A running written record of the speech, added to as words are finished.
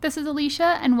This is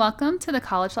Alicia, and welcome to the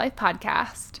College Life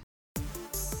Podcast.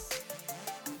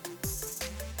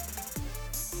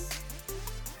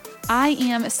 I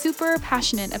am super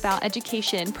passionate about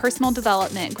education, personal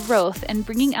development, growth, and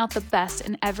bringing out the best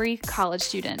in every college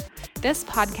student. This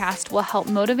podcast will help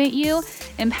motivate you,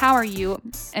 empower you,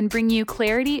 and bring you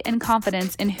clarity and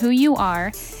confidence in who you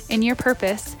are, in your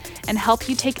purpose, and help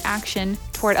you take action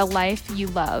toward a life you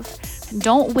love.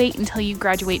 Don't wait until you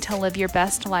graduate to live your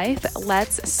best life.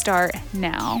 Let's start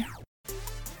now.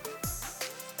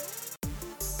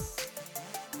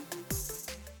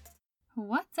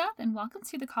 What's up, and welcome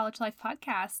to the College Life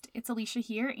Podcast. It's Alicia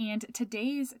here, and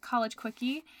today's College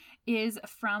Quickie is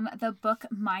from the book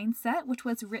Mindset, which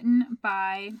was written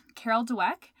by Carol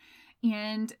Dweck,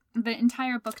 and the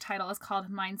entire book title is called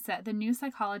Mindset: The New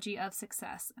Psychology of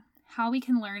Success, How We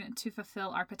Can Learn to Fulfill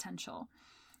Our Potential.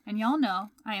 And y'all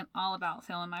know I am all about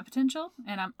fulfilling my potential,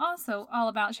 and I'm also all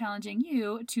about challenging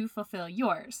you to fulfill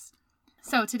yours.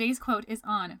 So today's quote is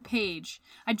on page,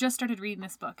 I just started reading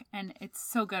this book and it's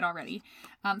so good already.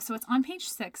 So it's on page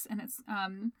 6, and it's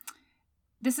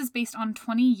this is based on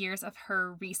 20 years of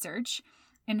her research,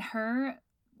 and her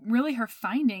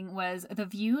finding was the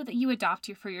view that you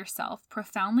adopt for yourself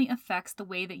profoundly affects the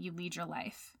way that you lead your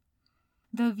life.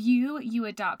 The view you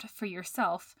adopt for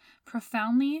yourself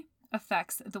profoundly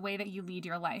affects the way that you lead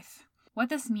your life. What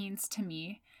this means to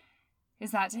me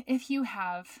is that if you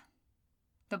have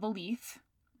the belief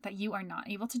that you are not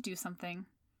able to do something,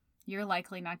 you're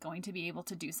likely not going to be able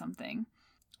to do something.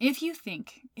 If you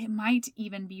think it might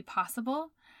even be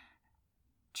possible,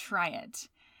 try it.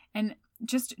 And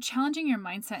just challenging your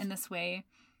mindset in this way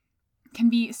can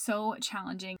be so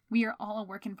challenging. We are all a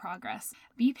work in progress.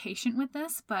 Be patient with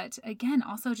this, but again,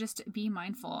 also just be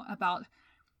mindful about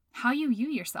how you view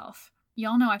yourself.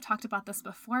 Y'all know I've talked about this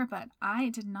before, but I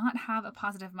did not have a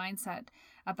positive mindset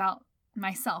about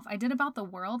myself. I did about the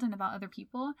world and about other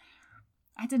people.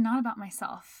 I did not about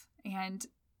myself. And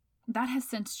that has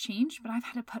since changed, but I've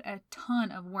had to put a ton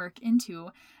of work into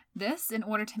this in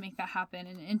order to make that happen,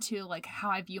 and into how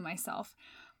I view myself.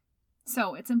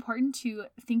 So it's important to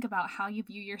think about how you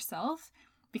view yourself,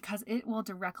 because it will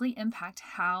directly impact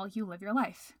how you live your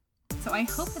life. So I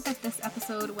hope that this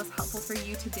episode was helpful for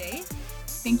you today.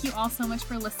 Thank you all so much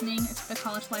for listening to the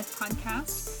College Life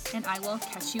Podcast, and I will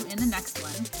catch you in the next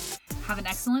one. Have an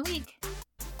excellent week.